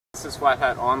this is Flat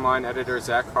Hat Online editor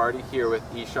Zach Hardy here with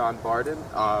Ishan Bardhan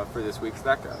for this week's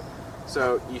That Guy.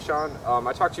 So Ishan,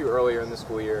 I talked to you earlier in the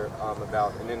school year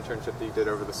about an internship that you did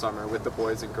over the summer with the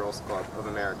Boys and Girls Club of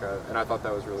America, and I thought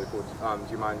that was really cool.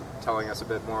 Do you mind telling us a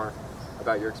bit more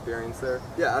about your experience there?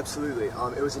 Yeah, absolutely.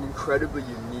 It was an incredibly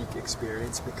unique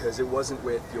experience because it wasn't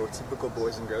with your typical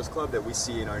Boys and Girls Club that we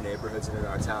see in our neighborhoods and in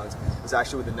our towns. It was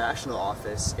actually with the national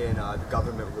office in the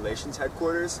government relations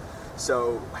headquarters.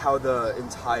 So how the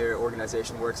entire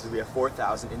organization works is we have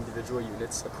 4,000 individual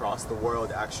units across the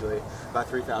world, actually, about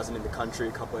 3,000 in the country,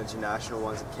 a couple international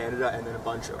ones in Canada, and then a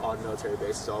bunch of odd military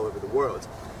bases all over the world.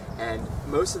 And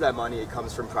most of that money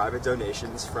comes from private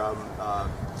donations from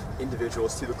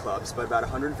individuals to the clubs, but about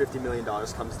 $150 million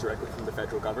comes directly from the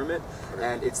federal government,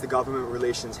 and it's the government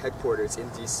relations headquarters in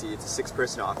DC. It's a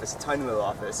 6-person office, a tiny little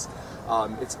office.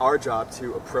 It's our job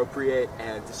to appropriate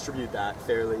and distribute that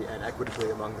fairly and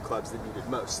equitably among the clubs that need it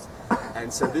most.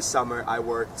 And so this summer I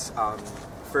worked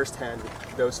firsthand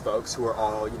with those folks who are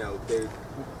all,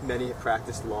 many have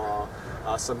practiced law,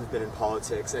 some have been in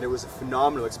politics, and it was a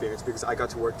phenomenal experience because I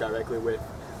got to work directly with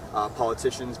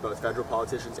politicians, both federal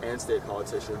politicians and state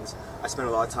politicians. I spent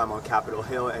a lot of time on Capitol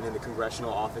Hill and in the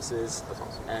congressional offices. That's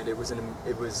awesome. And it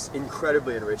was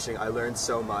incredibly enriching. I learned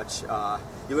so much.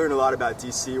 You learn a lot about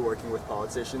DC working with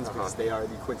politicians because they are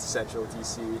the quintessential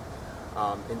DC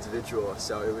individual,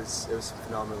 so it was a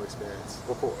phenomenal experience.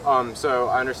 Well, cool. So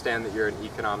I understand that you're an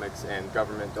economics and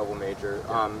government double major.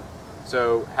 Yeah.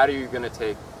 So how are you going to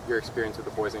take your experience with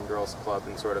the Boys and Girls Club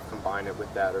and sort of combine it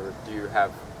with that, or do you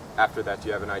have, after that, do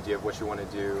you have an idea of what you want to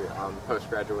do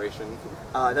post-graduation?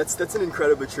 That's an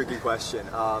incredibly tricky question.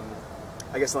 I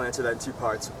guess I'll answer that in two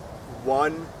parts.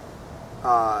 One,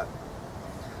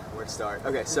 where to start?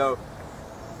 Okay, so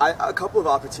a couple of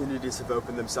opportunities have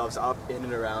opened themselves up in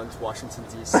and around Washington,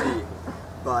 D.C.,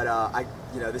 but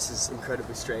this is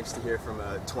incredibly strange to hear from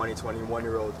a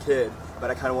 21-year-old kid,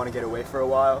 but I kind of want to get away for a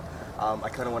while. I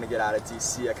kind of want to get out of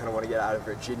DC, I kind of want to get out of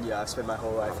Virginia. I've spent my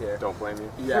whole life here. Don't blame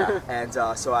you. Yeah, and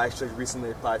so I actually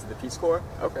recently applied to the Peace Corps.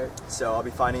 Okay. So I'll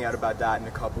be finding out about that in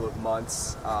a couple of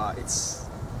months. It's,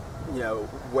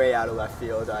 way out of left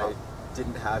field. I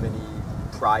didn't have any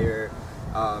prior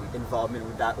involvement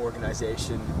with that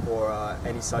organization or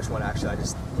any such one, actually. I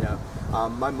just,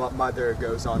 my mother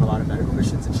goes on a lot of medical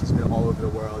missions and she's been all over the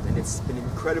world, and it's been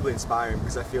incredibly inspiring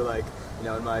because I feel like,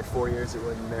 in my 4 years at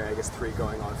William & Mary, I guess 3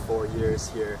 going on 4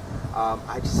 years here,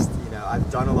 I just,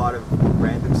 I've done a lot of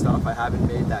random stuff. I haven't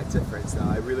made that difference. Now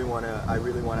I really want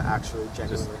to actually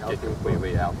genuinely help people.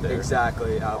 Completely out there.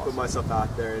 Exactly. Put myself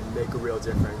out there and make a real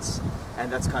difference.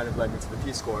 And that's kind of led me to the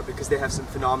Peace Corps because they have some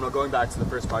phenomenal, going back to the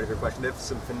first part of your question, they have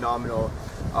some phenomenal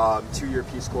 2-year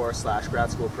Peace Corps /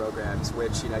 grad school programs,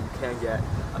 which, you can get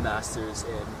a master's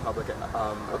in public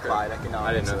applied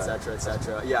economics, etc.,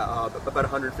 etc. Yeah, about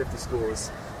 150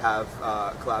 schools have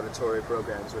collaboratory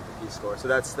programs with the Peace Corps. So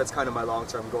that's kind of my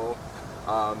long-term goal.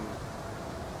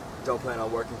 Don't plan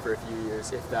on working for a few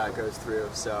years if that goes through.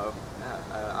 So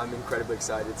I'm incredibly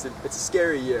excited. It's a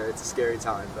scary year. It's a scary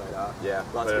time, but yeah,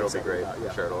 lots but of it'll be great. Yeah,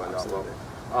 I'm sure it'll end up absolutely.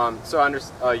 well.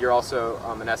 So you're also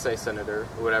an SA senator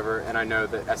or whatever, and I know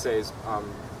that SA's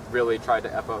really tried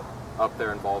to up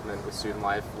their involvement with student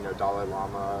life. Dalai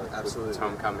Lama, absolutely. With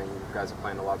homecoming, you guys have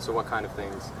planned a lot. So what kind of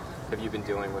things have you been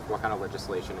dealing with? What kind of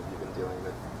legislation have you been dealing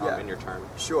with in your term?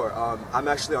 Sure. I'm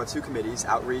actually on 2 committees,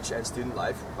 Outreach and Student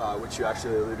Life, which you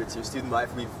actually alluded to. Student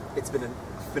Life, it's been a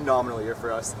phenomenal year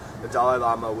for us. The Dalai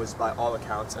Lama was, by all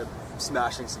accounts, a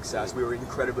smashing success. We were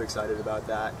incredibly excited about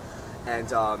that. And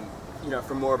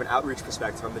from more of an outreach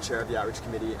perspective, I'm the chair of the Outreach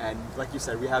Committee, and like you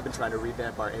said, we have been trying to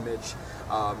revamp our image.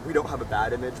 We don't have a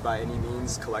bad image by any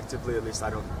means, collectively, at least I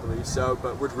don't believe so,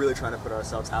 but we're really trying to put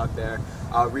ourselves out there.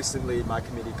 Recently, my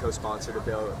committee co-sponsored a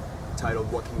bill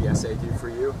titled "What Can the SA Do for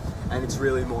You?" and it's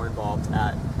really more involved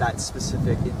at that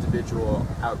specific individual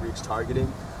outreach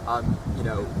targeting.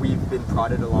 We've been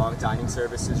prodded along, dining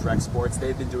services, rec sports.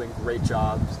 They've been doing great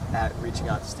jobs at reaching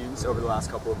out to students over the last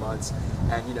couple of months,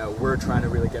 and we're trying to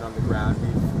really get on the ground.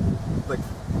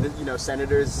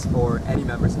 Senators or any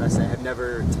members of SA have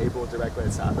never tabled directly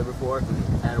at Sadler before,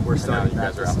 and we're starting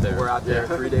that. We're out there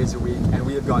 3 days a week, and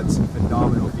we have gotten some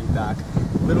phenomenal feedback.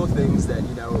 Little things that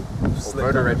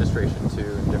voter registration too.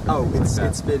 And different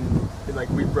it's been like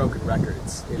we've broken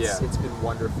records. It's been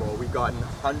wonderful. We've gotten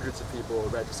hundreds of people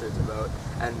registered to vote,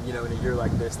 and in a year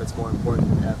like this, that's more important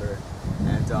than ever.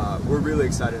 And we're really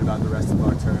excited about the rest of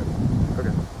our term.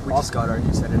 Okay. We just got our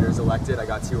new senators elected. I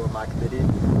got 2 on my committee.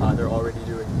 They're already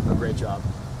doing a great job.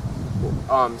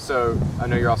 So I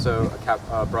know you're also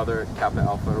a brother at Kappa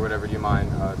Alpha or whatever. Do you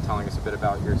mind telling us a bit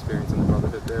about your experience in the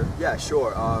brotherhood there? Yeah,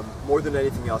 sure. More than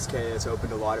anything else, KA has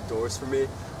opened a lot of doors for me.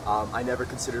 I never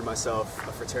considered myself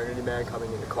a fraternity man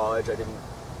coming into college. I didn't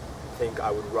think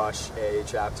I would rush a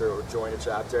chapter or join a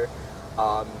chapter.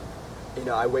 You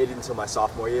know, I waited until my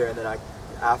sophomore year, and then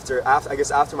after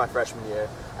my freshman year,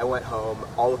 I went home.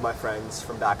 All of my friends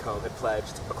from back home had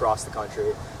pledged across the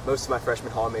country. Most of my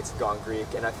freshman hallmates had gone Greek,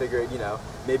 and I figured, you know,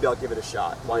 maybe I'll give it a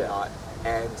shot. Why not?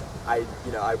 And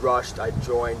I rushed. I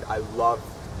joined. I loved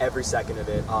every second of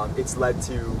it. It's led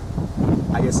to,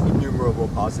 I guess, innumerable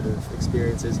positive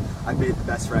experiences. I've made the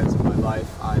best friends of my life.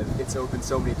 It's opened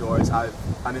so many doors.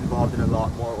 I'm involved in a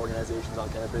lot more organizations on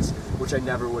campus, which I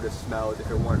never would have smelled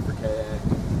if it weren't for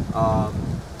KA.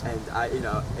 And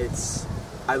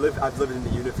I've lived in the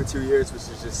unit for 2 years, which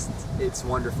is just, it's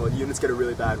wonderful. The units get a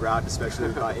really bad rap,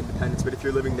 especially by independence, but if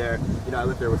you're living there, you know, I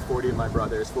live there with 40 of my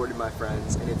brothers, 40 of my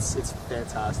friends, and it's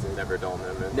fantastic. Never a dull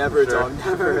moment. Never a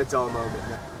dull moment.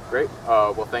 No. Great.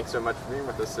 Well, thanks so much for being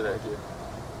with us today. Thank you.